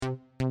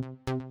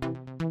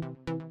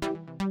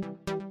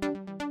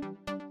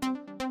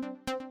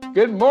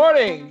Good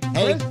morning,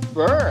 Hey. Chris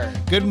Byrne.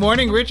 Good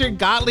morning, Richard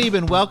Gottlieb,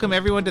 and welcome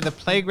everyone to the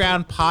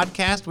Playground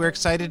Podcast. We're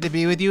excited to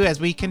be with you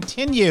as we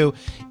continue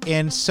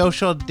in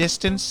social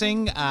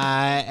distancing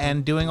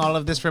and doing all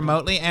of this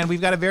remotely. And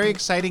we've got a very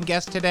exciting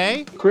guest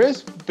today.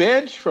 Chris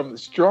Bensch from the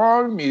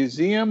Strong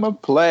Museum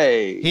of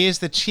Play. He is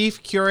the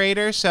chief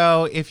curator,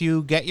 so if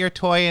you get your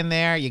toy in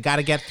there, you got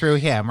to get through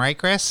him, right,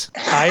 Chris?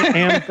 I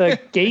am the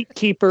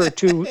gatekeeper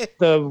to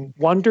the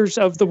wonders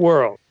of the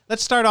world.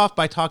 Let's start off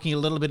by talking a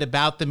little bit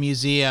about the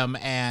museum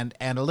and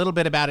a little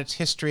bit about its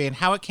history and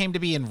how it came to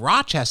be in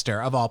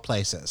Rochester, of all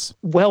places.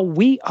 Well,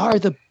 we are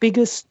the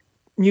biggest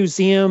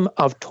museum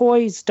of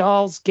toys,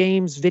 dolls,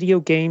 games, video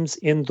games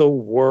in the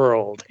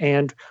world.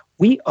 And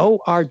we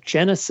owe our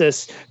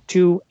genesis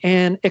to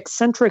an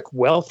eccentric,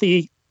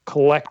 wealthy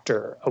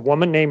collector, a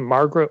woman named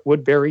Margaret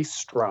Woodbury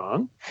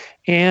Strong.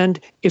 And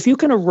if you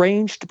can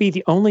arrange to be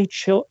the only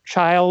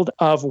child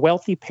of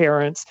wealthy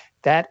parents,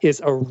 that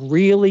is a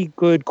really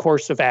good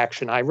course of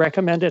action. I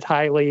recommend it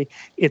highly.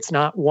 It's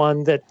not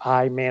one that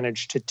I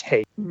managed to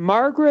take.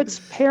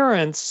 Margaret's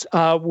parents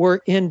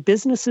were in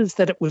businesses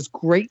that it was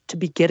great to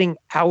be getting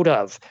out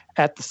of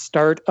at the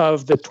start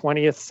of the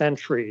 20th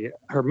century.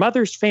 Her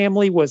mother's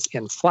family was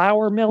in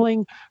flour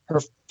milling.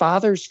 Her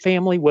father's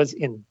family was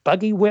in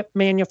buggy whip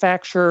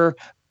manufacture.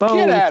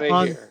 Get out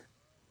of here.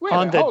 Wait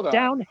on a minute, the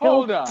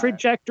downhill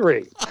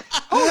trajectory.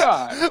 Hold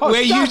on.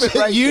 Wait,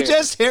 you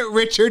just hit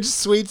Richard's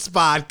sweet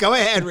spot. Go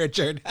ahead,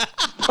 Richard.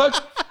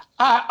 But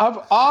I've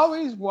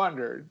always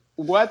wondered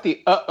what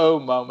the uh-oh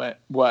moment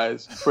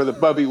was for the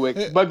buggy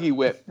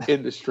whip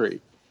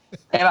industry.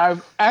 And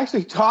I'm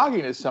actually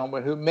talking to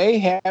someone who may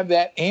have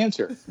that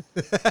answer.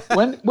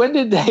 When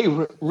did they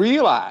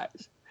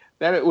realize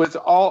that it was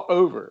all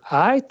over?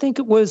 I think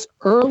it was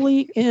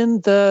early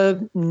in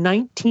the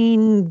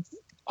 19aughts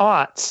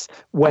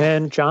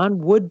when John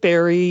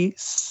Woodbury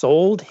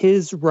sold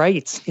his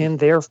rights in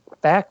their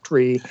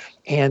factory,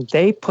 and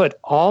they put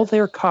all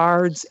their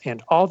cards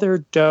and all their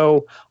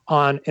dough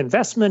on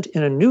investment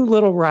in a new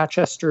little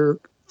Rochester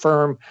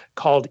firm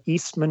called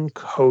Eastman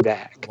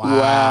Kodak.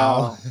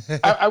 Wow.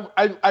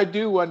 I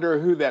do wonder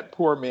who that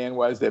poor man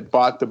was that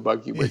bought the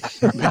buggy whip.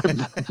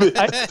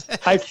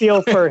 I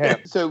feel for him.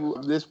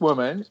 So this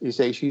woman, you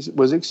say she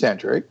was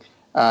eccentric,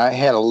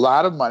 had a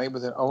lot of money,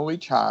 was an only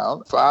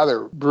child.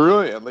 Father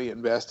brilliantly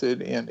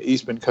invested in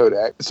Eastman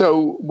Kodak.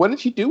 So what did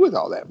she do with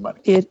all that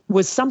money? It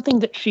was something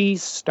that she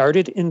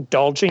started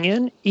indulging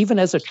in even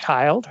as a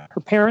child.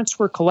 Her parents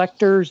were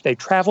collectors. They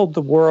traveled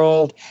the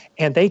world,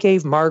 and they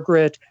gave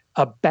Margaret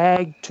a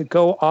bag to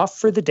go off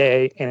for the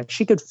day, and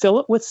she could fill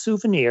it with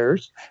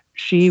souvenirs.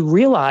 She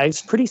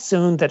realized pretty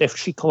soon that if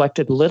she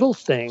collected little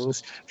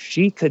things,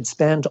 she could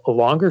spend a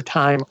longer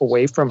time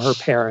away from her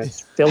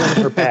parents, filling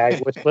her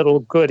bag with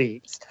little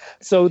goodies.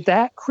 So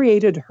that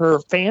created her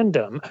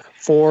fandom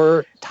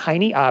for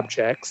tiny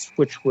objects,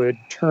 which would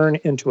turn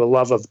into a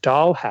love of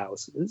doll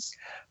houses.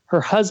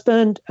 Her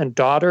husband and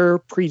daughter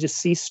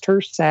predeceased her,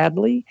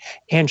 sadly,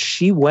 and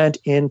she went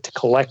into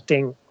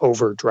collecting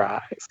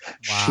overdrive.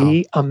 Wow.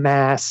 She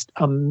amassed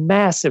a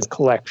massive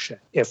collection.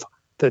 If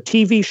the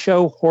TV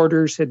show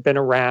Hoarders had been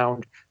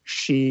around,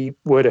 she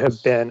would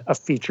have been a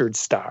featured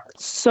star.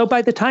 So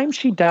by the time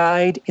she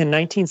died in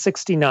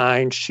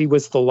 1969, she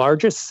was the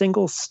largest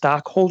single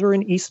stockholder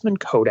in Eastman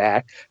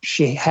Kodak.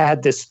 She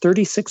had this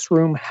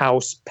 36-room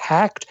house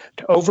packed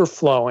to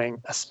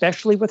overflowing,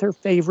 especially with her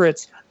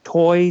favorites,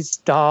 toys,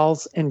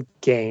 dolls, and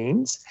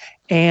games.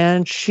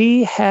 And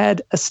she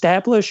had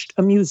established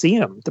a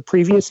museum the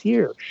previous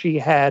year. She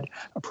had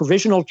a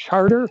provisional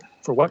charter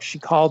for what she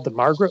called the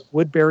Margaret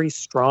Woodbury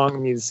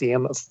Strong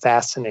Museum of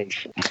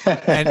Fascination.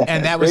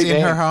 And that was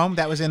in her home?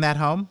 That was in that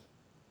home?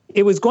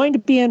 It was going to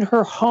be in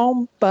her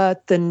home,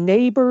 but the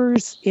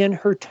neighbors in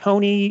her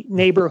Tony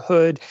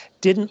neighborhood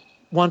didn't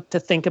want to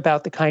think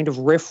about the kind of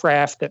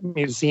riffraff that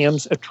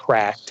museums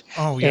attract.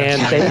 Oh,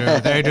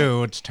 yes, they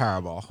do. It's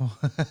terrible.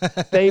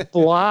 They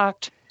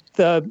blocked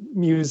the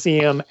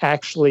museum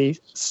actually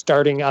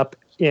starting up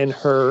in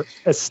her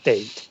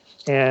estate.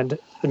 And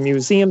the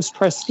museum's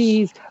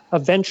trustees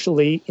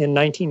eventually, in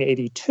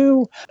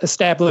 1982,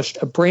 established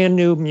a brand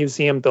new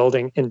museum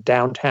building in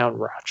downtown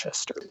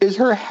Rochester. Is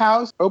her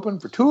house open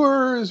for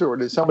tours, or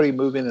did somebody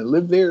move in and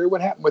live there? What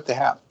happened with the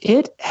house?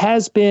 It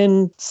has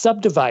been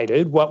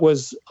subdivided. What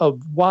was a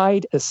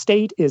wide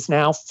estate is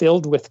now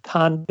filled with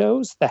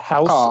condos. The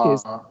house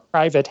is in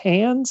private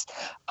hands.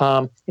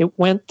 It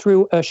went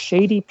through a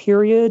shady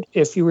period.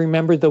 If you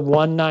remember the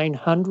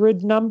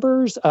 1-900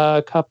 numbers,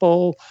 a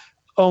couple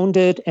owned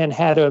it and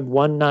had a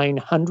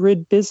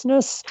 1-900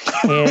 business.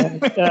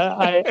 And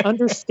I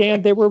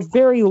understand there were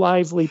very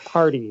lively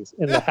parties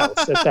in the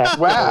house at that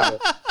Wow.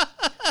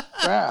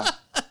 Wow.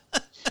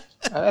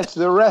 That's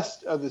the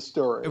rest of the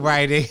story.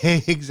 Right,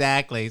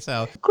 exactly.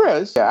 So,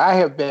 Chris, I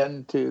have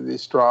been to the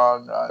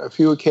Strong on a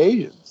few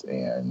occasions,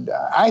 and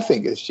I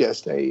think it's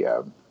just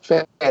a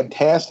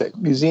fantastic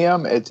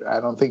museum. I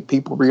don't think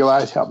people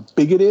realize how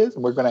big it is,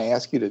 and we're going to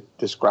ask you to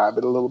describe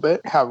it a little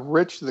bit, how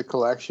rich the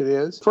collection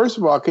is. First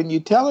of all, can you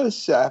tell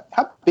us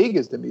how big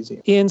is the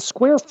museum? In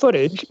square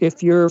footage,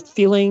 if you're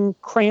feeling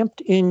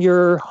cramped in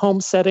your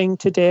home setting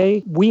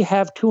today, we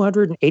have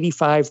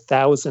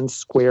 285,000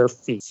 square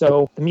feet.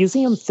 So the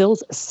museum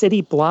fills a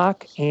city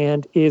block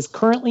and is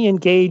currently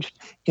engaged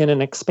in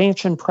an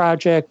expansion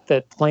project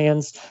that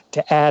plans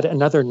to add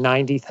another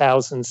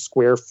 90,000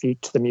 square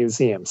feet to the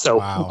museum. So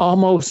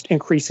almost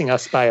increasing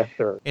us by a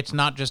third. It's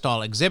not just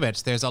all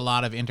exhibits. There's a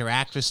lot of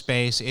interactive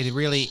space. It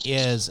really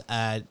is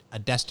a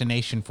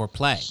destination for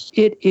play.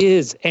 It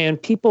is,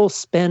 and people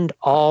spend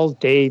all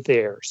day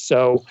there.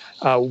 So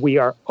we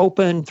are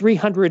open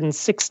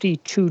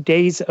 362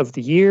 days of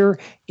the year.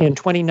 In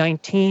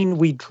 2019,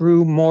 we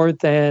drew more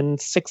than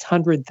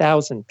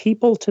 600,000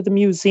 people to the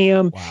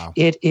museum. Wow.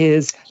 It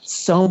is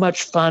so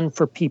much fun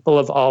for people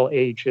of all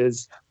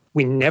ages.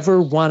 We never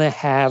want to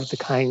have the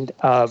kind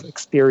of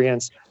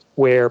experience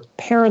where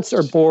parents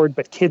are bored,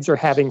 but kids are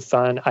having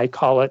fun. I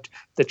call it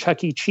the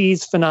Chuck E.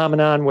 Cheese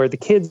phenomenon, where the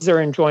kids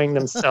are enjoying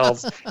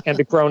themselves and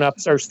the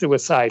grown-ups are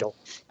suicidal.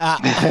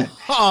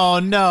 Oh,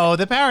 no.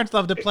 The parents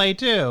love to play,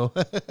 too.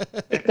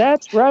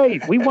 That's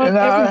right. We want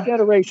every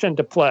generation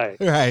to play.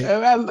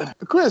 Right.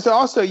 Chris,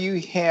 also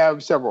you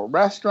have several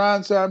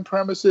restaurants on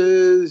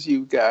premises.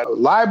 You've got a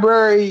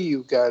library.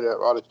 You've got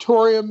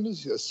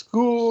auditoriums, a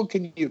school.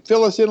 Can you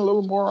fill us in a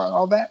little more on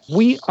all that?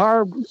 We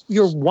are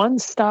your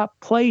one-stop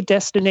play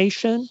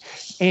destination.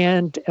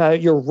 And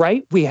you're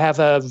right. We have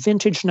a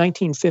vintage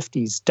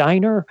 1950s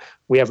diner.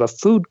 We have a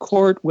food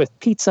court with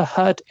Pizza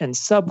Hut and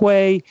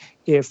Subway.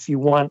 If you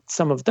want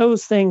some of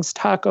those things,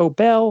 Taco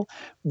Bell.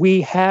 We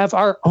have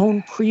our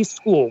own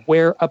preschool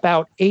where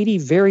about 80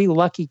 very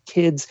lucky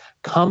kids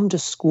come to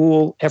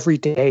school every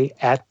day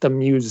at the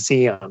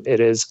museum. It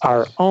is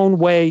our own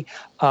way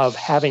of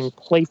having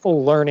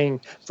playful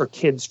learning for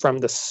kids from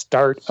the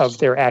start of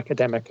their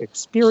academic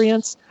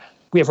experience.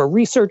 We have a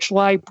research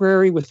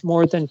library with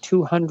more than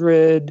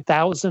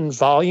 200,000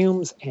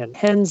 volumes and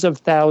tens of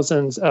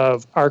thousands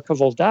of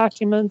archival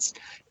documents.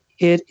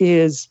 It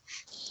is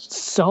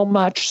so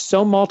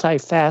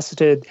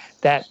multifaceted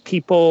that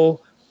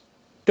people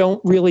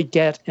don't really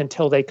get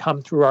until they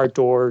come through our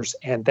doors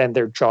and then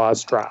their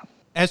jaws drop.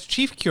 As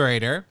chief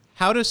curator,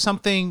 how does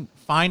something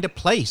find a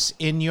place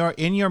in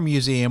your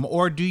museum,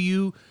 or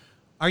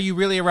are you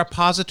really a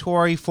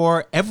repository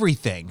for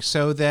everything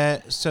so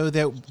that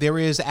there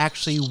is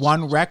actually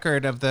one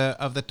record of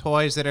the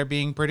toys that are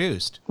being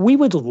produced? We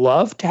would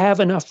love to have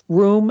enough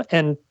room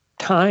and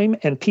time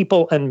and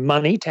people and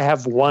money to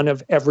have one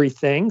of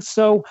everything.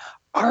 So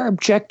our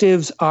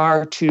objectives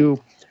are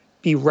to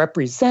be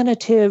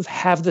representative,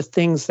 have the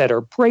things that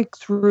are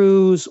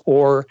breakthroughs,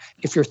 or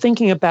if you're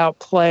thinking about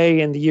play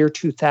in the year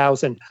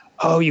 2000,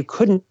 you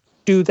couldn't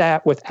do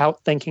that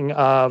without thinking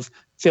of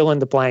fill in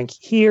the blank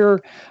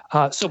here.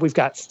 So we've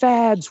got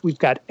fads, we've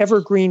got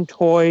evergreen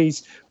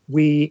toys.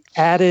 We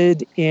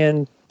added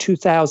in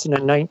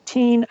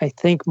 2019, I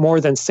think, more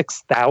than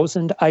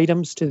 6,000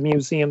 items to the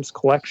museum's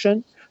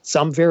collection,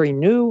 some very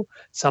new,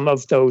 some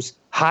of those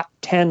hot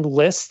 10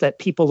 lists that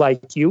people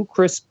like you,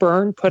 Chris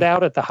Byrne, put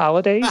out at the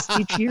holidays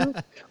each year.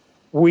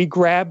 We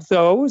grab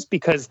those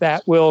because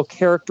that will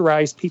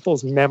characterize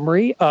people's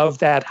memory of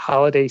that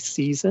holiday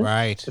season.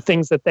 Right. The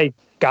things that they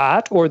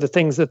got or the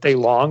things that they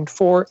longed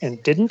for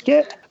and didn't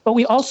get. But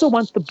we also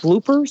want the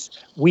bloopers.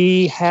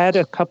 We had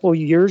a couple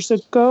years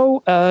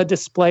ago a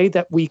display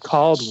that we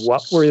called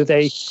What Were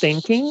They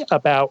Thinking?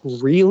 About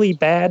really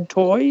bad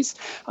toys.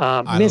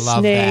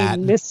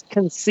 Misnamed,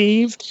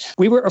 misconceived.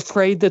 We were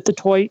afraid that the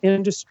toy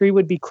industry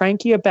would be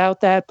cranky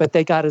about that, but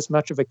they got as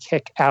much of a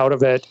kick out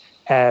of it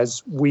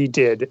as we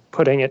did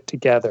putting it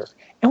together.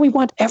 And we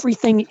want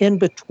everything in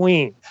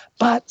between.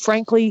 But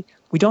frankly,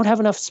 we don't have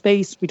enough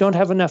space. We don't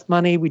have enough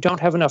money. We don't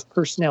have enough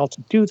personnel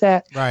to do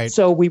that. Right.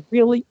 So we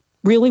really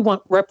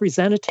want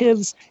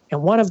representatives.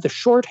 And one of the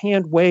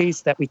shorthand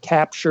ways that we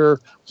capture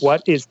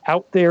what is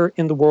out there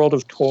in the world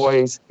of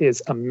toys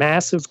is a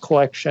massive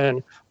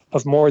collection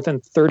of more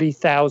than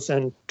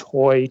 30,000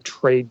 toy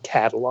trade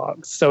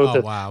catalogs.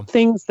 So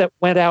things that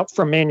went out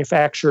from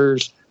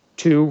manufacturers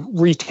to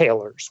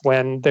retailers,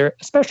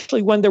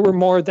 especially when there were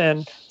more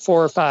than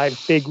 4 or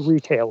 5 big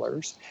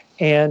retailers.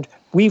 And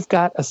we've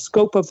got a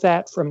scope of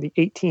that from the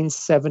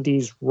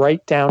 1870s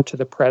right down to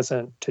the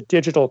present to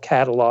digital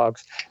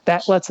catalogs.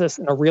 That lets us,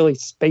 in a really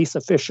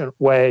space-efficient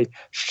way,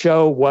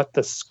 show what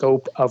the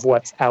scope of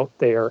what's out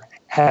there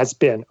has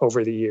been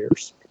over the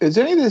years. Is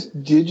any of this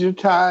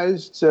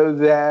digitized so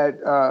that,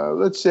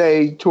 let's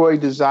say, toy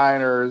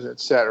designers,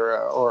 et cetera,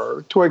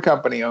 or toy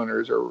company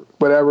owners or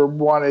whatever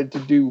wanted to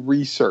do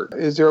research?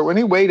 Is there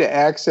any way to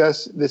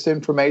access this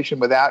information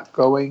without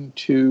going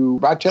to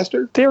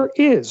Rochester? There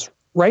is.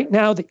 Right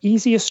now, the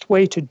easiest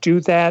way to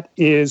do that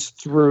is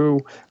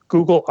through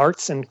Google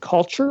Arts and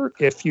Culture.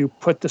 If you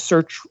put the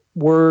search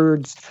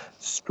words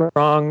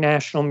Strong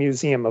National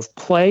Museum of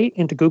Play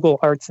into Google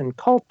Arts and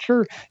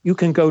Culture, you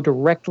can go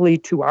directly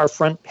to our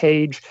front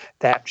page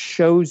that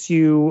shows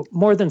you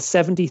more than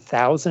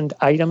 70,000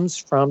 items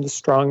from the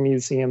Strong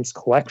Museum's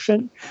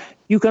collection.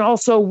 You can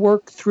also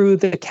work through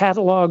the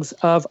catalogs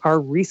of our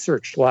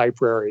research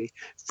library.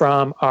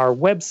 From our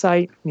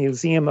website,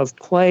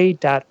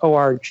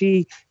 museumofplay.org,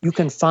 you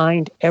can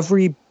find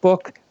every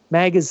book,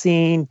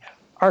 magazine,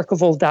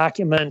 archival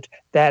document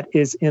that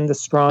is in the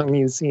Strong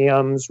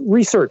Museum's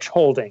research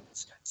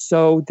holdings.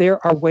 So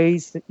there are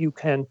ways that you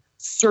can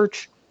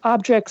search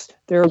objects.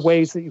 There are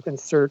ways that you can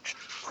search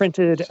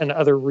printed and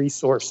other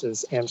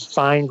resources and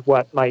find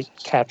what might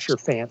catch your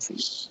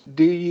fancy.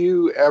 Do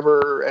you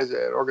ever, as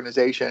an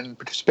organization,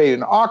 participate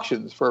in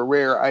auctions for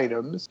rare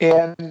items?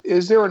 And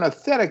is there an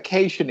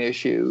authentication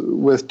issue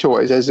with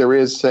toys, as there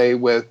is, say,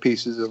 with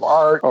pieces of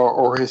art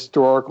or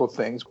historical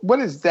things? What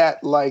is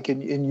that like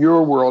in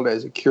your world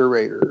as a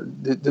curator?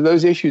 Do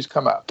those issues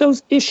come up?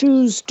 Those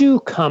issues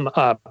do come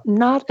up,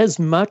 not as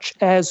much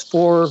as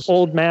for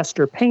old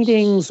master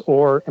paintings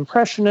or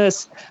impressionists.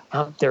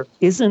 There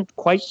isn't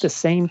quite the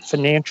same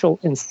financial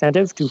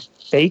incentive to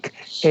fake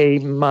a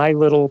My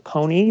Little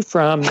Pony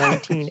from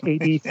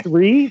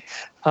 1983.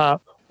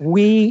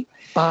 We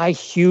buy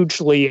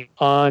hugely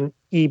on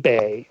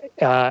eBay.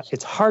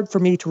 It's hard for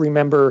me to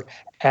remember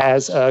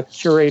as a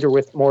curator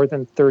with more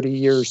than 30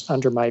 years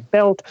under my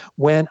belt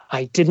when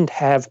I didn't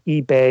have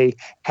eBay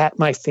at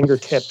my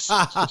fingertips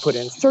to put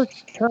in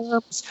search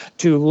terms,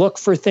 to look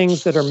for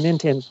things that are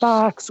mint in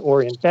box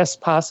or in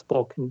best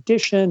possible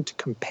condition, to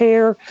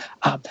compare.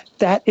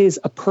 That is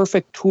a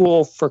perfect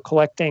tool for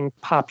collecting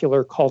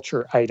popular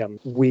culture items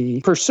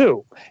we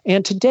pursue.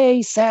 And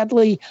today,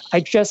 sadly,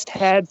 I just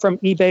had from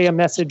eBay a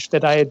message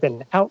that I had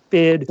been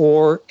outbid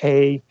for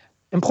a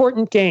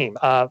important game,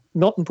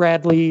 Milton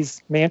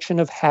Bradley's Mansion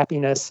of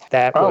Happiness.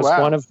 That was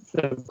one of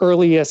the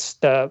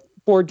earliest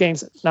board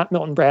games. Not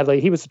Milton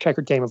Bradley. He was the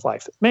Checkered Game of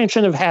Life.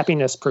 Mansion of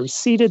Happiness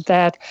preceded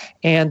that,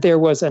 and there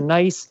was a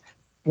nice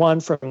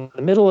one from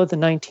the middle of the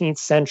 19th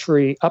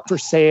century up for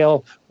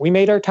sale. We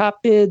made our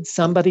top bid.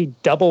 Somebody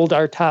doubled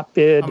our top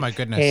bid. Oh, my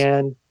goodness.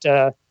 And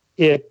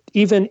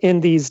even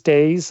in these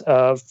days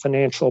of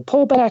financial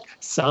pullback,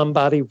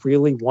 somebody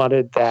really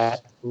wanted that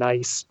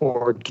nice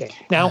board game.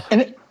 Now,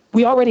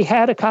 we already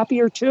had a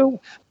copy or two,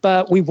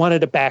 but we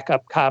wanted a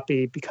backup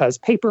copy because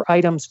paper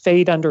items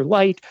fade under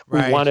light.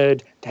 Right. We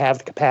wanted to have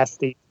the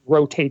capacity to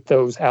rotate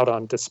those out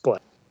on display.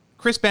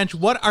 Chris Bensch,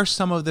 what are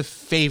some of the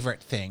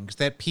favorite things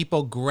that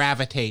people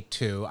gravitate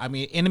to? I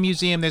mean, in a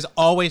museum, there's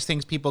always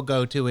things people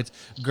go to. It's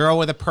Girl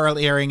with a Pearl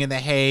Earring in The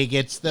Hague.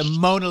 It's the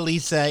Mona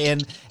Lisa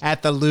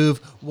at the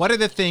Louvre. What are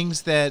the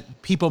things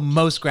that people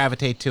most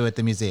gravitate to at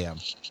the museum?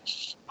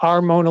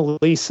 Our Mona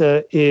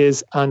Lisa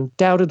is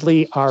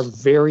undoubtedly our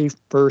very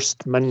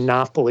first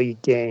Monopoly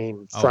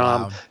game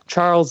from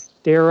Charles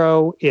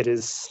Darrow. It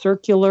is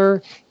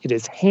circular. It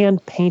is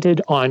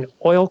hand-painted on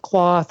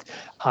oilcloth.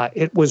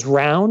 It was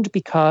round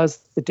because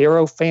the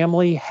Darrow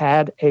family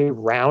had a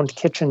round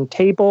kitchen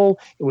table.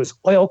 It was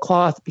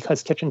oilcloth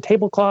because kitchen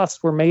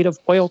tablecloths were made of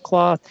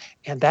oilcloth.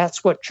 And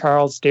that's what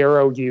Charles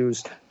Darrow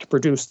used to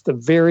produce the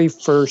very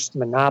first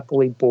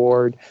Monopoly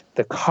board.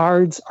 The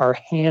cards are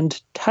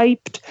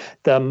hand-typed.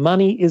 The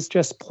money is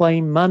just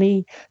plain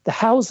money. The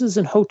houses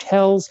and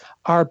hotels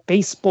are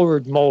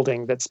baseboard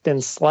molding that's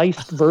been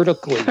sliced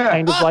vertically,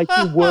 kind of like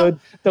you would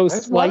those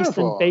That's sliced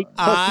wonderful. and baked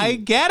cookies. I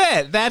get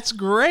it. That's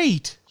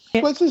great.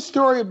 What's the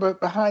story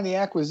behind the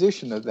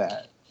acquisition of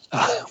that?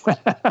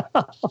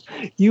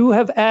 You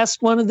have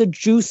asked one of the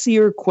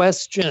juicier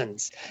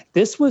questions.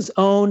 This was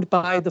owned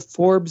by the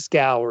Forbes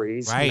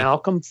Galleries, Right.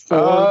 Malcolm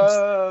Forbes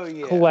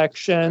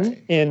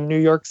collection in New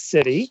York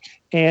City.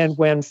 And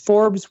when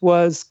Forbes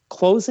was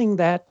closing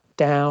that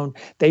down,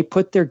 they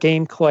put their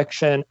game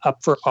collection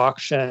up for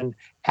auction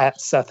at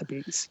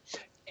Sotheby's.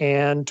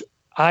 And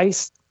I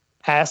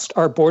asked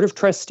our board of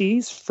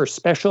trustees for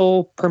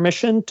special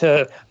permission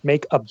to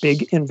make a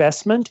big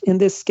investment in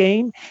this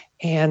game.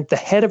 And the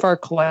head of our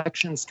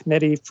collections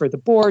committee for the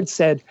board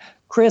said,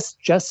 Chris,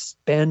 just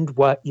spend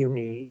what you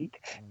need.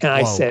 And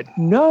I said,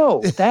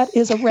 no, that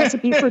is a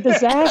recipe for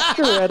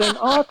disaster at an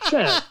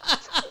auction.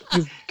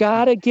 You've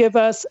got to give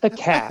us a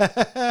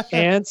cap.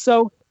 And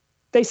so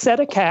they set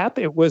a cap.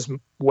 It was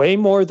way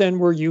more than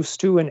we're used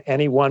to in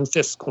any one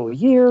fiscal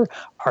year.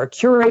 Our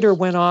curator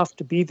went off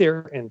to be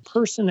there in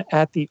person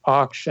at the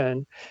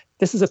auction.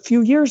 This is a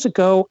few years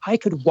ago. I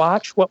could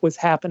watch what was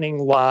happening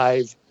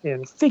live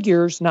in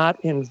figures,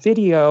 not in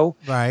video.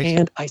 Right.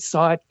 And I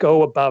saw it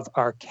go above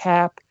our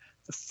cap.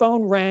 The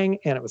phone rang,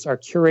 and it was our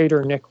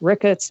curator, Nick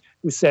Ricketts,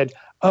 who said,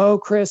 oh,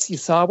 Chris, you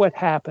saw what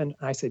happened.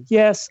 And I said,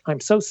 yes, I'm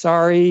so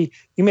sorry.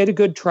 You made a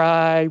good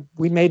try.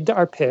 We made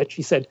our pitch.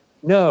 He said,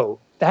 no,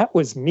 that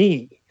was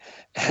me.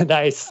 And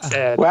I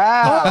said,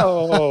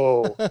 Wow.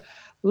 oh,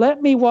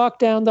 let me walk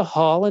down the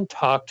hall and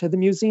talk to the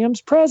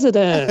museum's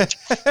president.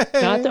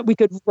 Not that we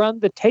could run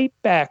the tape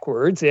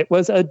backwards. It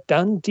was a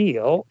done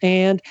deal.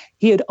 And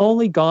he had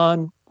only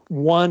gone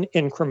one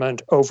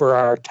increment over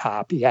our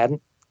top. He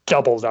hadn't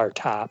doubled our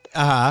top.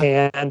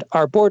 And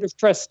our board of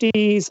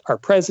trustees, our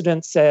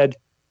president said,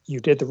 you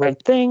did the right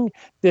thing.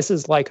 This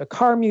is like a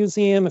car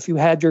museum. If you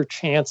had your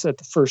chance at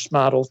the first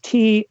Model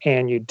T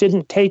and you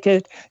didn't take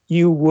it,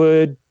 you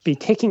would be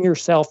kicking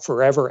yourself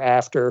forever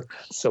after.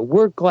 So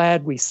we're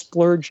glad we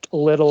splurged a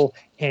little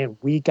and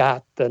we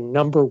got the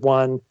number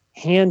one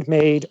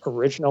handmade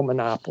original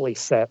Monopoly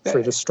set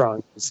for the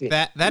Strong Museum.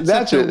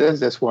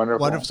 That's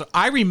wonderful.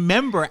 I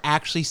remember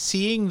actually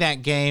seeing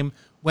that game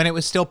when it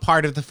was still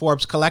part of the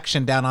Forbes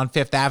collection down on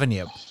Fifth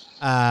Avenue.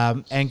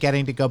 And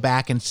getting to go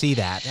back and see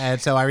that. And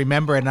so I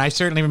remember it, and I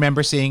certainly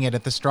remember seeing it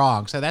at the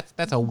Strong. So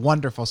that's a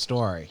wonderful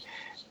story.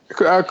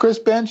 Chris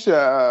Bensch,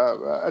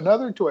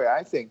 another toy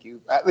I think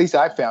at least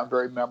I found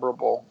very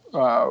memorable,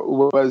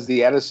 was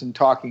the Edison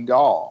talking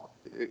doll.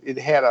 It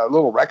had a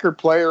little record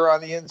player on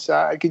the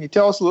inside. Can you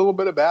tell us a little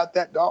bit about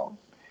that doll?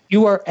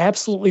 You are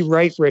absolutely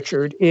right,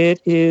 Richard.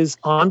 It is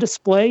on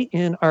display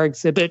in our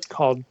exhibit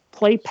called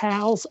Play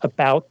Pals,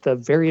 about the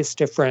various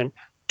different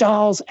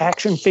dolls,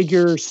 action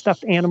figures,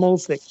 stuffed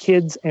animals that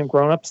kids and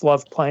grown-ups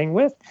love playing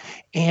with.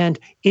 And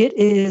it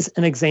is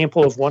an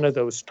example of one of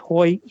those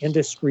toy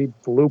industry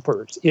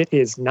bloopers. It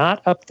is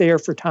not up there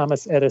for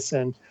Thomas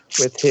Edison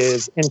with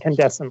his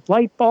incandescent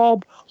light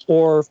bulb,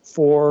 or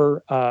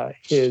for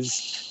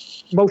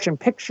his motion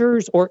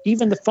pictures, or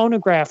even the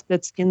phonograph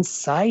that's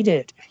inside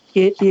it.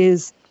 It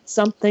is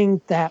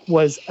something that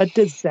was a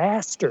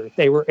disaster.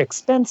 They were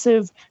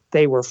expensive.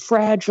 They were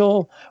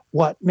fragile.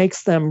 What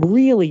makes them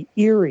really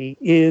eerie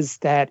is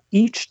that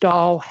each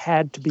doll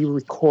had to be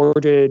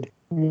recorded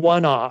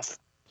one-off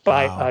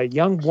by a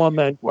young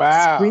woman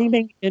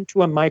screaming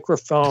into a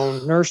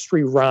microphone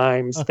nursery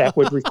rhymes that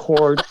would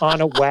record on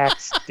a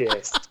wax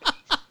disc.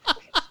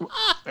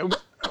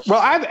 Well,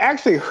 I've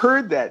actually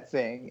heard that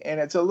thing, and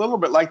it's a little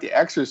bit like The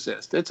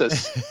Exorcist. It's a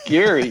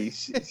scary...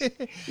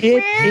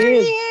 It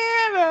is.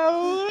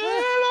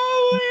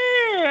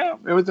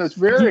 It was just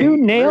very, you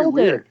nailed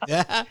very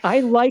it. I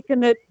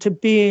liken it to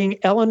being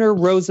Eleanor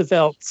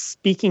Roosevelt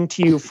speaking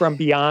to you from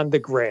beyond the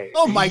grave.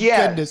 Oh my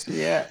goodness!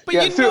 Yeah, but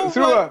you know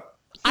through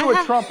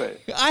a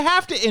trumpet. I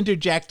have to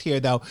interject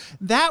here, though.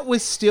 That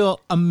was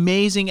still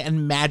amazing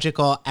and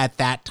magical at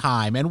that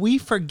time. And we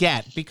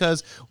forget,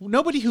 because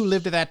nobody who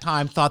lived at that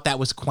time thought that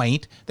was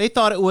quaint. They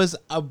thought it was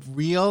a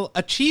real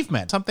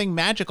achievement, something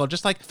magical.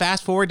 Just like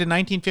fast forward to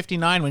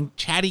 1959 when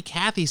Chatty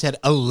Cathy said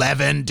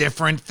 11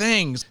 different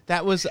things.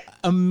 That was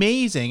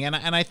amazing. And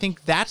I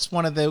think that's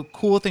one of the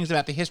cool things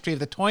about the history of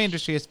the toy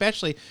industry,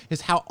 especially,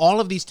 is how all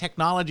of these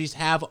technologies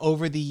have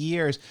over the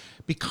years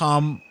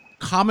become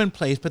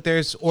commonplace, but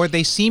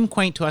they seem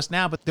quaint to us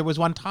now, but there was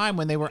one time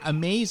when they were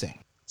amazing.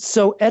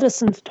 So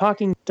Edison's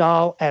talking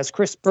doll, as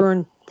Chris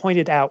Byrne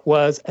pointed out,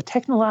 was a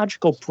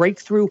technological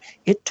breakthrough.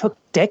 It took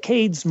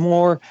decades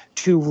more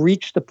to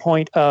reach the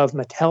point of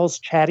Mattel's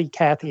Chatty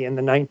Cathy in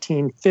the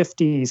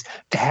 1950s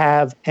to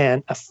have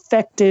an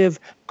effective,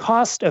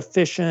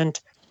 cost-efficient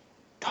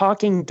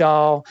talking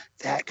doll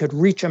that could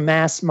reach a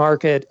mass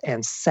market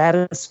and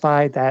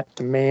satisfy that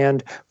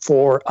demand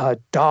for a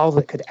doll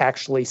that could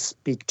actually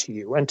speak to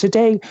you. And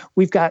today,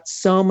 we've got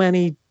so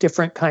many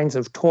different kinds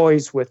of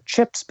toys with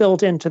chips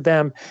built into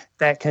them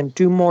that can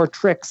do more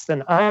tricks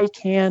than I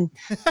can.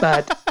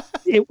 But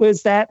it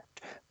was that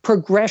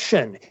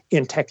progression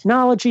in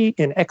technology,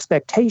 in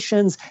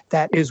expectations,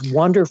 that is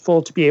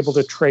wonderful to be able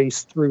to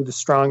trace through the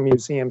Strong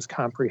Museum's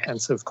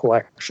comprehensive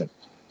collection.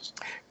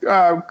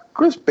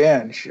 Chris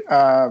Bensch,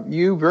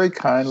 you very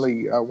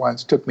kindly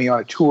once took me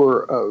on a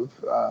tour of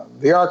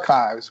the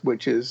archives,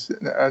 which are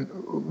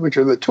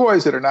the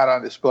toys that are not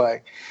on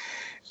display.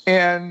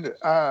 And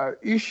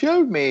you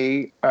showed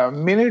me a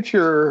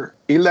miniature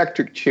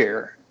electric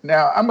chair.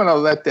 Now, I'm going to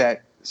let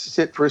that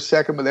sit for a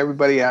second with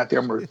everybody out there.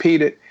 I'm going to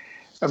repeat it.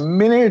 A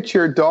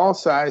miniature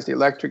doll-sized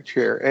electric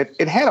chair.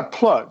 It had a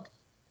plug.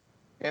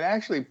 It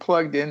actually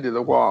plugged into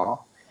the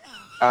wall.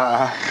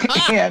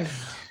 And...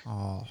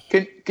 Oh.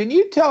 Can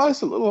you tell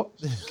us a little?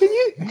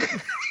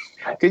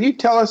 Can you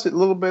tell us a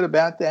little bit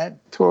about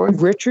that toy?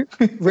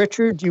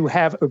 Richard, you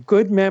have a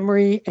good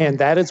memory, and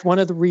that is one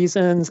of the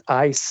reasons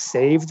I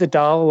saved the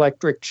doll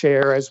electric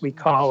chair, as we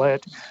call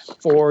it,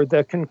 for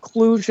the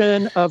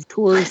conclusion of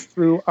tours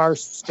through our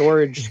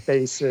storage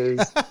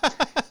spaces.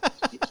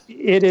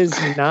 It is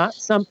not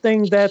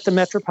something that the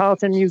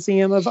Metropolitan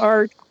Museum of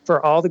Art,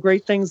 for all the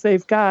great things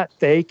they've got,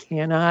 they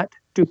cannot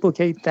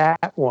duplicate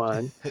that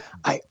one.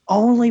 I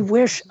only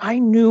wish I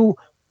knew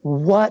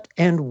what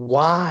and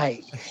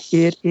why.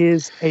 It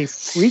is a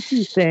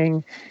freaky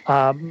thing.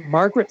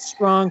 Margaret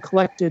Strong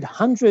collected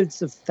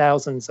hundreds of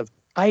thousands of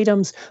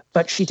items,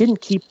 but she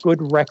didn't keep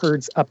good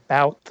records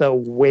about the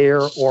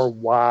where or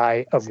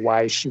why of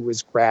why she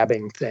was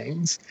grabbing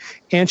things.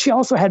 And she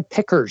also had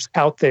pickers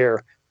out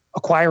there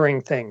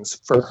acquiring things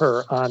for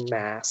her en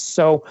masse.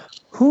 So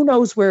who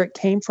knows where it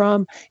came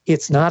from?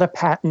 It's not a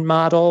patent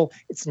model.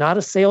 It's not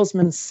a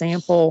salesman's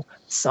sample.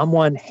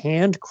 Someone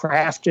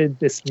handcrafted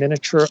this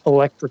miniature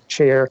electric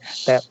chair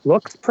that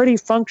looks pretty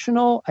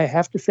functional. I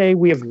have to say,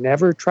 we have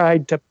never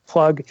tried to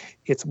plug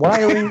its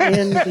wiring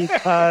in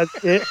because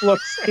it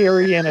looks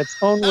scary in its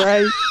own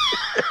right.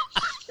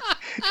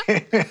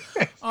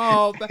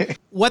 Oh,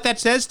 what that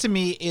says to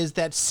me is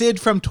that Sid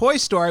from Toy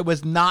Story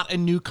was not a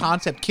new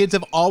concept. Kids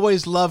have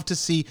always loved to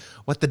see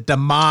what the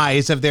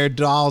demise of their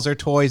dolls or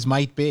toys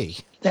might be.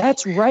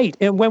 That's right.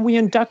 And when we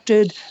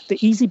inducted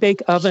the Easy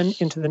Bake Oven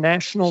into the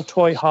National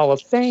Toy Hall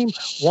of Fame,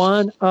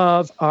 one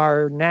of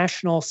our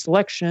national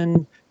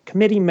selection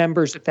committee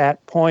members at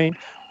that point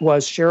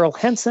was Cheryl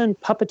Henson,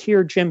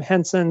 puppeteer Jim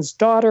Henson's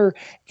daughter,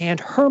 and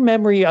her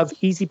memory of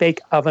Easy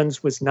Bake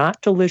Ovens was not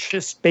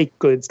delicious baked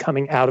goods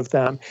coming out of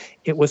them.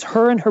 It was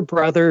her and her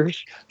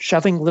brothers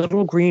shoving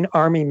little green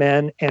army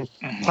men and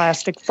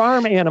plastic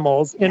farm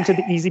animals into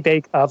the Easy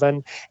Bake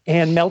Oven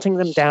and melting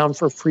them down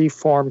for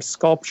free-form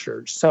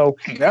sculptures. So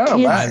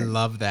I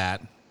love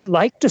that.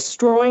 Like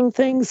destroying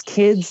things,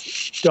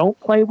 kids don't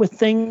play with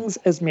things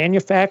as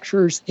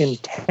manufacturers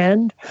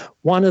intend.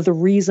 One of the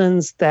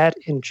reasons that,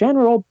 in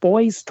general,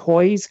 boys'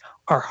 toys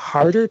are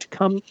harder to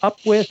come up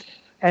with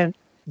and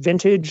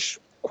vintage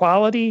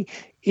quality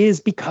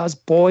is because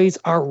boys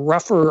are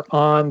rougher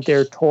on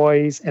their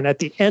toys. And at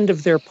the end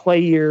of their play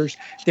years,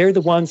 they're the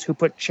ones who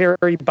put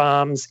cherry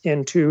bombs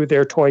into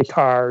their toy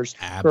cars.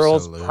 Absolutely.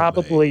 Girls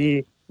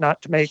probably,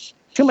 not to make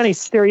too many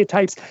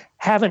stereotypes,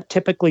 haven't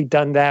typically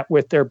done that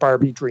with their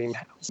Barbie dream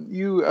house.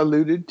 You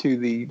alluded to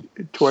the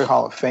Toy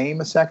Hall of Fame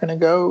a second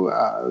ago.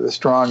 The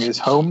Strong is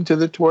home to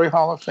the Toy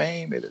Hall of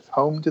Fame. It is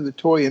home to the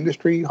Toy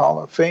Industry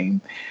Hall of Fame.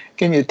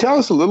 Can you tell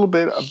us a little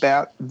bit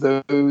about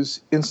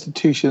those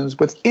institutions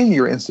within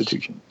your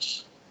institution?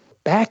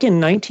 Back in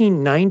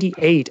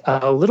 1998,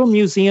 a little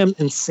museum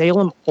in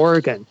Salem,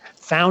 Oregon,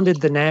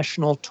 founded the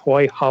National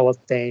Toy Hall of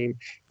Fame,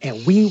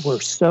 and we were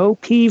so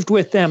peeved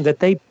with them that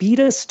they beat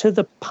us to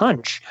the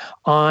punch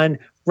on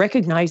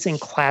recognizing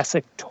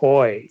classic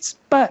toys.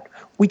 But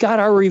we got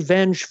our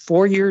revenge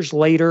 4 years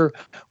later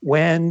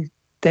when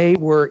they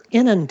were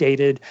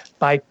inundated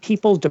by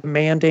people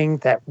demanding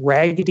that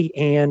Raggedy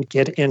Ann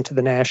get into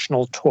the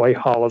National Toy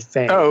Hall of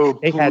Fame. Oh,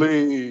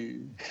 please.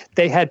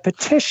 They had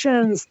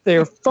petitions.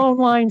 Their phone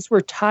lines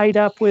were tied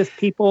up with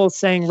people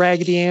saying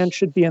Raggedy Ann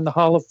should be in the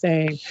Hall of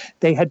Fame.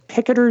 They had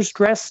picketers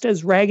dressed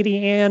as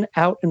Raggedy Ann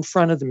out in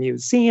front of the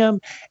museum.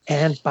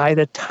 And by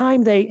the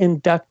time they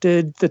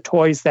inducted the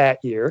toys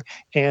that year,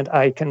 and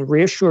I can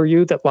reassure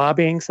you that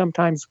lobbying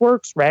sometimes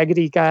works,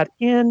 Raggedy got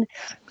in.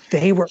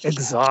 They were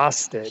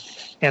exhausted.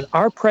 And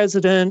our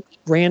president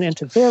ran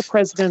into their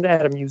president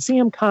at a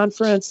museum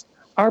conference.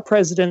 Our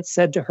president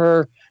said to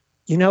her,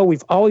 "You know,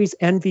 we've always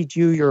envied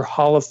you your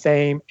Hall of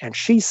Fame." And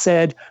she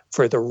said,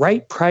 "For the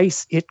right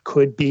price, it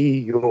could be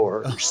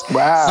yours."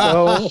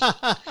 Wow.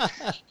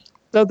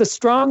 So the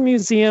Strong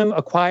Museum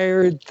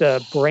acquired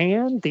the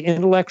brand, the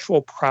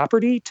intellectual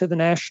property, to the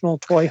National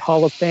Toy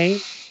Hall of Fame.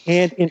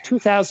 And in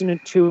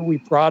 2002, we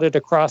brought it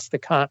across the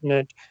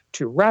continent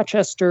to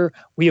Rochester.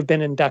 We have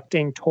been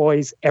inducting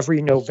toys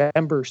every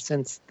November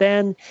since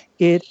then.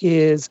 It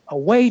is a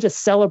way to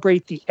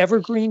celebrate the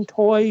evergreen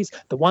toys,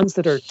 the ones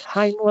that are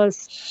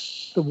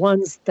timeless, the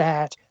ones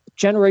that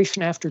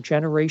generation after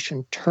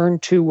generation turn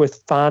to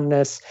with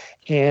fondness.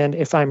 And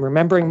if I'm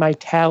remembering my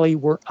tally,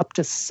 we're up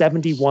to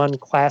 71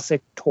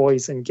 classic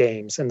toys and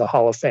games in the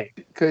Hall of Fame.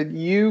 Could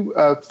you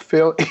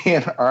fill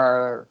in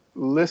our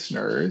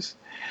listeners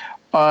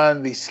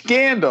on the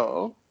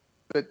scandal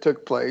that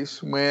took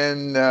place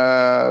when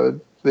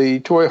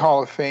the Toy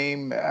Hall of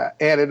Fame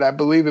added, I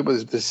believe it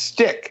was the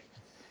stick,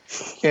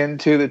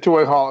 into the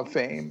Toy Hall of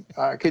Fame?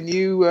 Can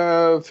you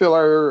fill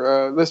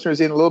our listeners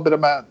in a little bit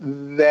about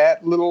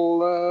that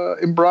little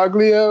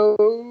imbroglio?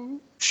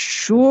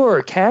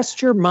 Sure.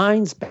 Cast your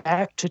minds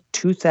back to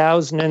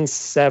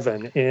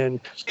 2007.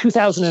 In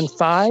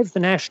 2005, the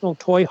National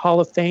Toy Hall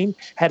of Fame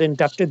had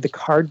inducted the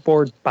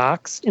cardboard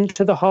box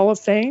into the Hall of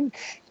Fame.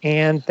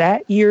 And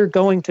that year,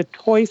 going to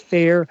Toy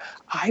Fair,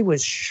 I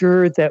was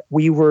sure that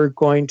we were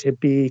going to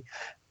be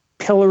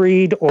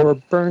pilloried or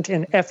burnt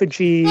in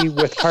effigy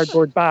with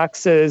cardboard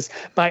boxes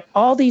by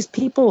all these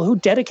people who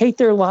dedicate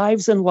their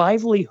lives and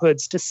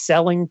livelihoods to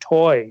selling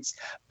toys.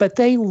 But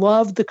they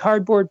loved the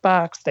cardboard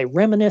box. They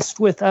reminisced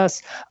with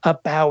us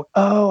about,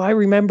 oh, I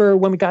remember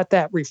when we got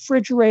that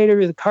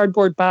refrigerator, the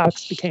cardboard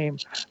box became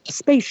a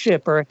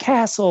spaceship or a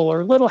castle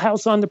or a little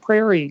house on the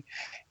prairie.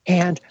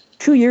 And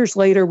 2 years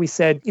later, we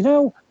said, you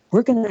know,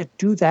 we're going to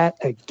do that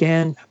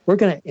again. We're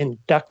going to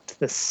induct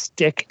the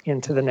stick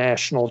into the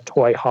National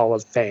Toy Hall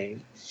of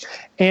Fame.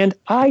 And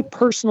I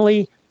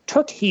personally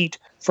took heat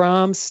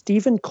from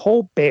Stephen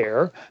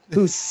Colbert,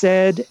 who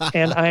said,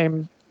 and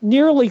I'm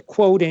nearly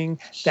quoting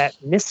that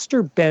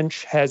Mr.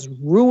 Bensch has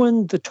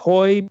ruined the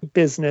toy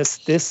business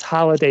this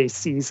holiday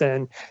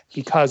season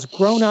because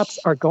grown-ups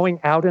are going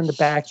out in the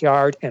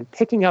backyard and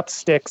picking up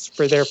sticks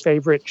for their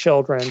favorite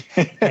children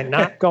and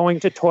not going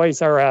to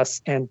Toys R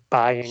Us and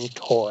buying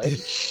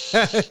toys.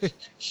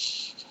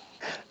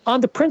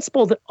 On the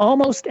principle that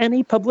almost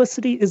any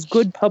publicity is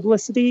good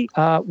publicity,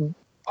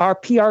 our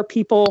PR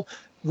people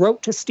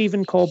wrote to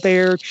Stephen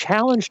Colbert,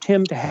 challenged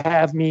him to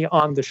have me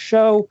on the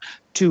show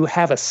to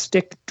have a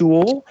stick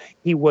duel.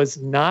 He was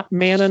not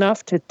man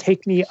enough to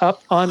take me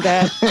up on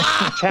that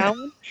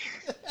challenge.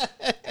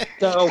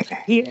 So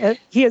he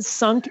has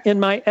sunk in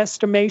my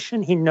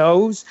estimation. He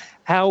knows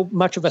how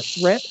much of a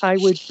threat I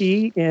would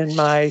be in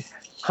my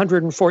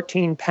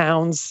 114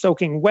 pounds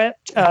soaking wet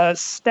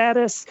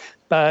status,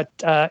 but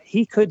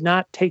he could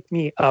not take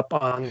me up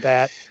on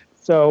that.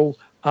 So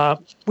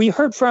we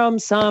heard from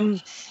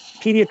some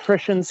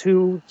pediatricians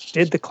who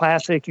did the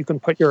classic, you can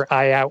put your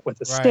eye out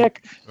with a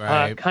stick,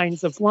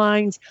 kinds of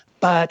lines.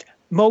 But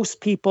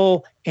most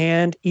people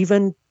and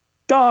even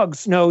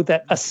dogs know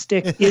that a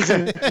stick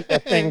isn't a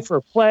thing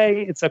for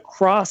play. It's a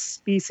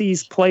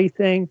cross-species play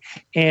thing.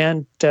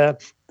 And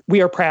we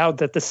are proud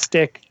that the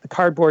stick, the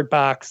cardboard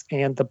box,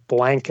 and the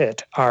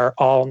blanket are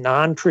all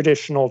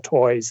non-traditional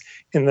toys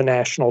in the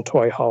National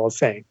Toy Hall of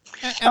Fame.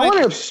 I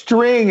wonder if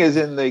string is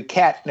in the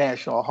Cat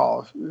National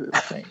Hall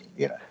of Fame.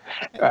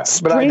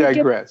 But I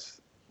digress.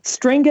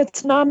 String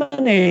gets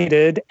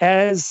nominated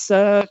as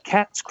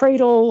Cat's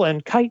Cradle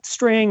and Kite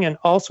String and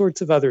all sorts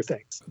of other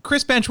things.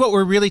 Chris Bensch, what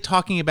we're really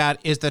talking about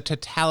is the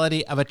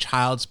totality of a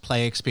child's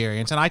play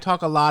experience. And I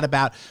talk a lot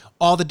about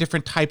all the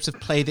different types of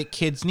play that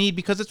kids need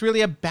because it's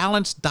really a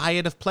balanced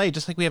diet of play,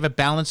 just like we have a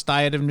balanced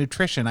diet of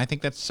nutrition. I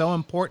think that's so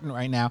important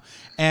right now.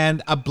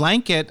 And a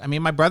blanket, I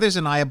mean, my brothers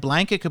and I, a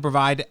blanket could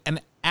provide an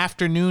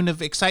afternoon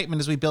of excitement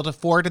as we built a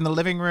fort in the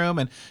living room,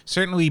 and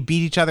certainly we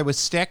beat each other with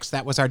sticks.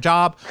 That was our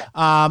job.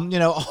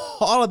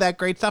 All of that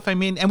great stuff. I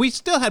mean, and we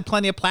still had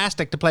plenty of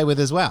plastic to play with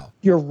as well.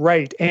 You're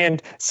right.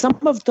 And some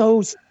of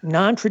those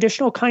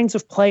non-traditional kinds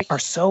of play are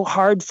so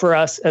hard for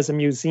us as a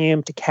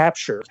museum to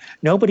capture.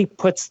 Nobody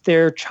puts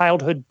their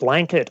childhood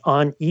blanket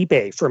on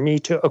eBay for me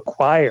to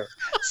acquire.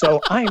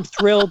 So I'm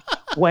thrilled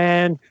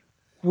when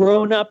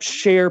grown-ups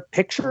share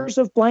pictures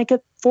of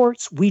blanket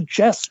forts. We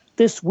just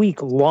this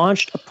week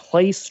launched a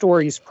Play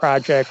Stories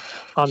project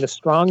on the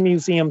Strong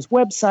Museum's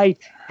website,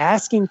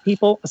 asking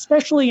people,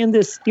 especially in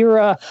this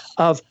era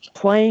of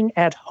playing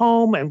at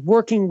home and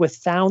working with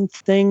found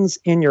things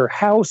in your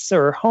house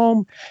or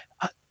home,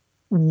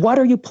 what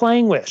are you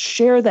playing with?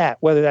 Share that,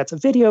 whether that's a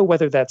video,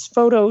 whether that's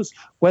photos,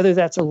 whether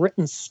that's a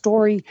written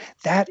story.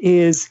 That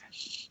is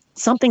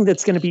something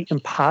that's going to be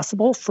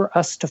impossible for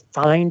us to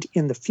find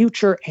in the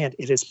future, and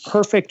it is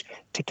perfect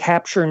to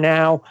capture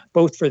now,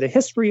 both for the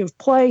history of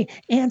play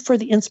and for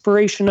the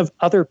inspiration of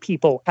other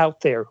people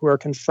out there who are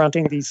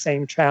confronting these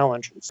same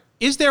challenges.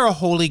 Is there a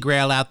holy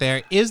grail out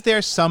there? Is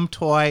there some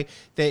toy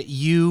that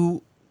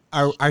you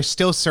are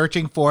still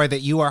searching for,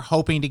 that you are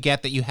hoping to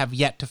get, that you have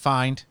yet to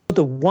find?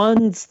 The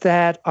ones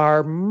that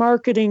our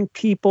marketing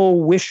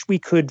people wish we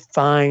could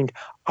find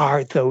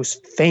are those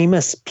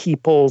famous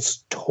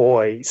people's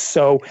toys.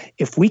 So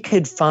if we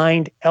could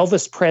find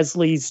Elvis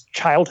Presley's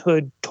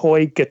childhood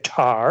toy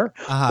guitar,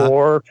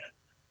 or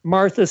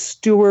Martha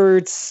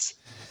Stewart's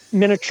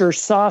miniature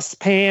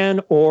saucepan,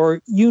 or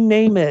you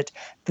name it,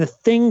 the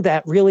thing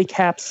that really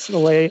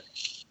capsulizes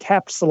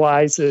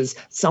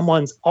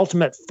someone's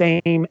ultimate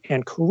fame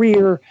and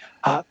career,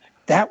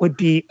 that would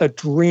be a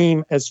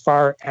dream as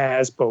far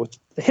as both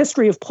the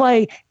history of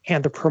play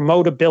and the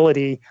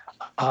promotability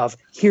of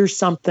here's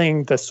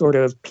something, the sort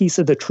of piece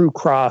of the true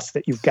cross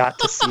that you've got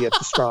to see at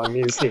the Strong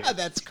Museum.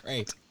 That's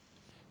great.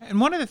 And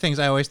one of the things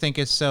I always think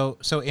is so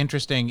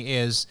interesting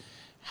is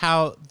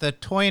how the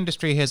toy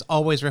industry has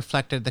always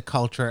reflected the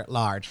culture at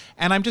large.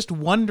 And I'm just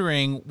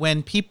wondering,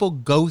 when people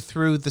go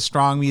through the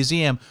Strong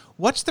Museum,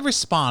 what's the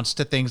response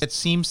to things that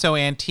seem so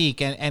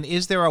antique? And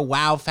is there a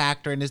wow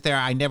factor? And is there,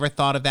 I never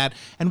thought of that?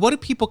 And what do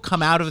people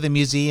come out of the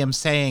museum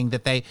saying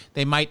that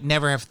they might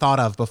never have thought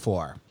of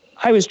before?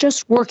 I was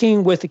just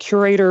working with a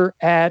curator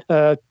at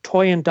a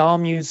toy and doll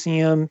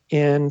museum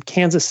in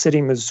Kansas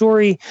City,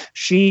 Missouri.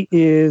 She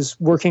is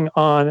working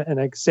on an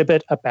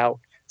exhibit about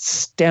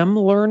STEM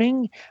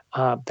learning,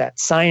 that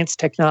science,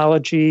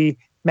 technology,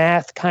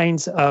 math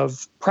kinds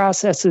of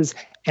processes,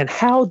 and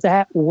how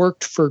that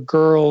worked for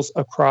girls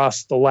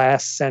across the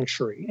last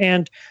century.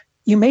 And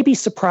you may be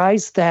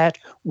surprised that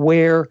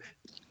where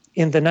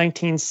in the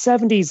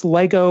 1970s,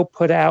 Lego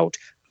put out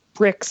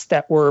bricks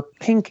that were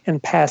pink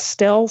and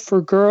pastel for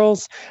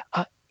girls,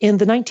 in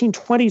the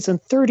 1920s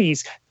and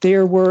 30s,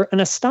 there were an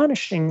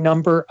astonishing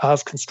number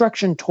of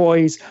construction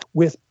toys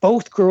with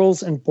both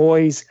girls and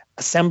boys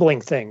assembling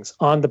things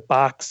on the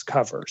box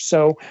cover.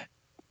 So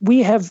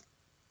we have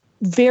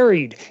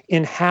varied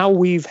in how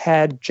we've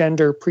had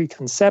gender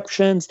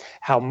preconceptions,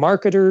 how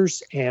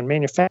marketers and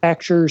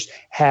manufacturers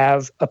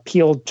have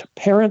appealed to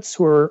parents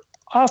who are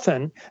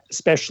often,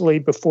 especially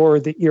before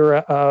the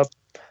era of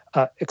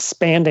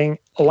expanding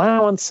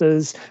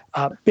allowances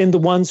been the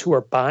ones who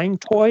are buying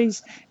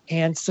toys.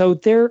 And so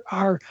there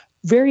are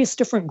various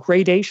different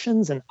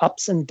gradations and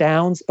ups and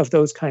downs of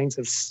those kinds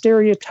of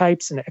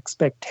stereotypes and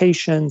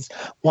expectations.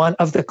 One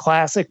of the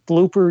classic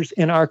bloopers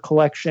in our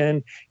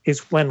collection is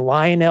when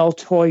Lionel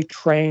Toy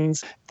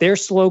Trains. Their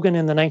slogan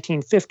in the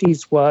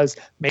 1950s was,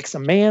 makes a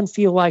man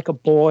feel like a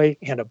boy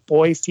and a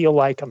boy feel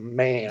like a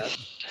man.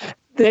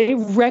 They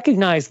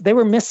recognized they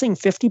were missing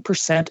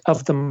 50%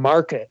 of the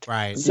market.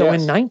 Right. So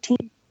in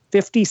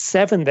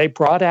 1957, they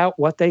brought out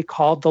what they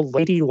called the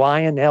Lady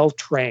Lionel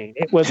train.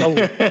 It was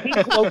a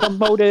pink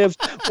locomotive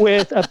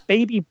with a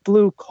baby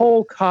blue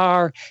coal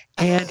car,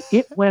 and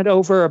it went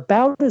over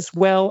about as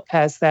well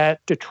as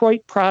that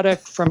Detroit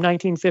product from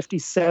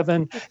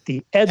 1957,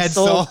 the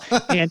Edsel.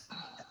 And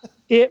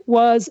it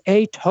was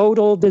a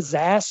total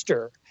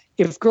disaster.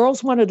 If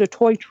girls wanted a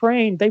toy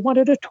train, they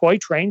wanted a toy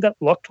train that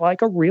looked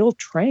like a real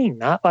train,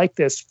 not like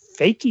this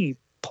fakey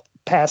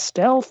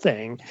pastel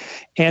thing.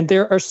 And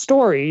there are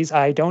stories,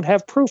 I don't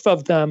have proof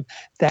of them,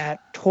 that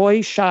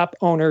toy shop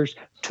owners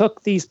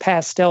took these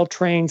pastel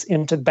trains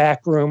into the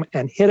back room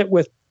and hit it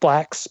with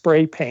black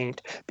spray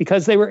paint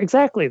because they were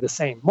exactly the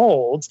same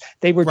molds.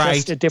 They were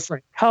just a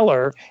different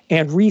color,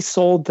 and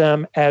resold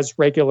them as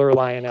regular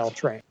Lionel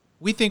trains.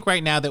 We think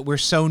right now that we're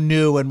so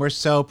new and we're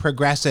so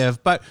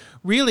progressive, but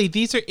really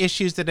these are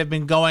issues that have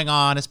been going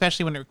on,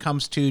 especially when it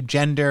comes to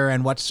gender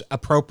and what's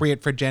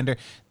appropriate for gender.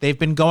 They've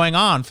been going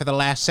on for the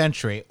last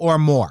century or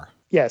more.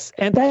 Yes,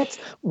 and that's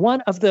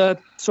one of the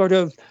sort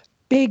of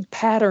big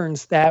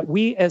patterns that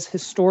we as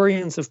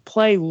historians of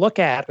play look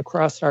at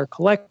across our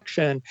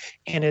collection,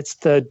 and it's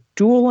the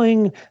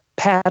dueling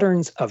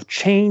patterns of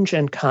change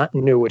and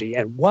continuity,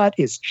 and what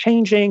is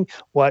changing,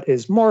 what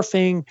is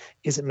morphing,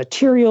 is it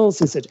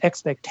materials, is it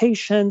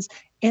expectations?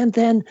 And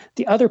then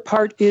the other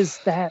part is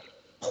that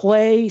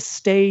play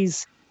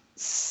stays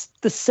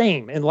the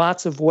same in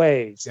lots of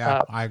ways.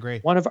 Yeah, I agree.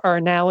 One of our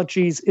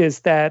analogies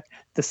is that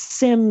the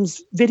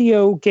Sims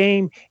video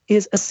game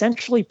is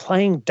essentially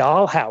playing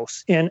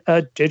Dollhouse in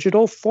a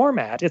digital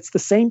format. It's the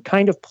same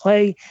kind of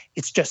play,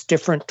 it's just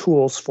different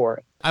tools for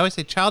it. I would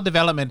say child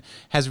development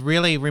has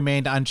really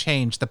remained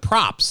unchanged. The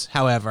props,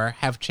 however,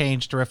 have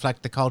changed to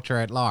reflect the culture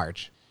at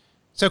large.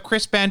 So,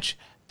 Chris Bensch,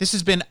 this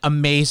has been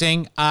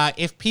amazing.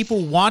 If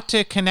people want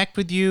to connect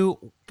with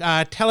you,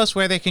 tell us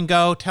where they can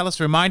go.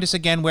 Remind us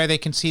again where they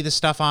can see the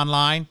stuff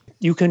online.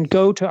 You can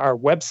go to our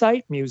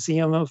website,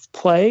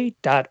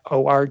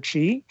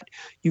 museumofplay.org.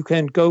 You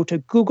can go to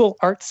Google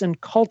Arts and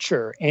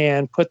Culture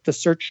and put the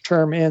search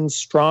term in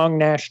Strong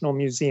National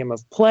Museum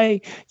of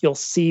Play. You'll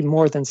see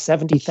more than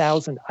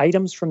 70,000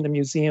 items from the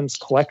museum's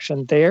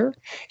collection there.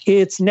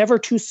 It's never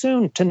too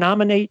soon to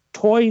nominate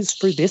toys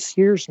for this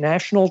year's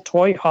National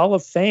Toy Hall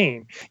of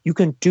Fame. You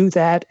can do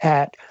that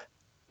at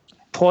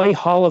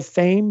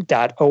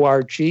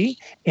toyhalloffame.org.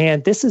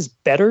 And this is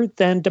better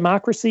than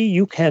democracy.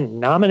 You can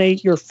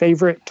nominate your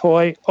favorite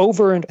toy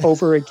over and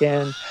over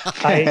again.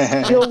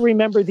 I still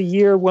remember the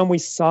year when we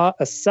saw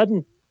a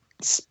sudden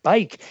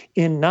spike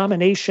in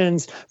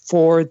nominations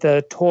for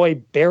the toy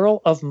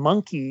Barrel of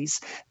Monkeys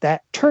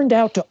that turned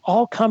out to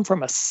all come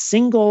from a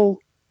single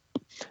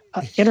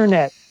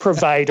internet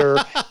provider,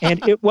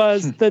 and it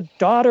was the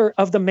daughter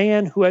of the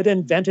man who had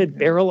invented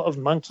Barrel of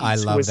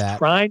Monkeys who was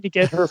trying to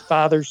get her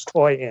father's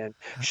toy in.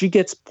 She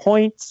gets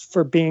points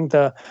for being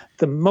the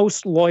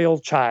most loyal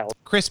child.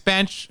 Chris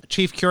Bensch,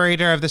 Chief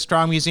Curator of the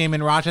Strong Museum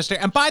in Rochester.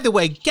 And by the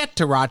way, get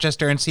to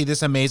Rochester and see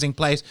this amazing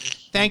place.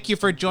 Thank you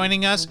for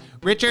joining us.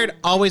 Richard,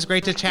 always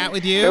great to chat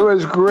with you. It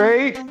was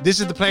great.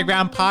 This is the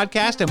Playground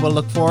Podcast, and we'll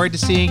look forward to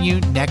seeing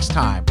you next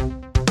time.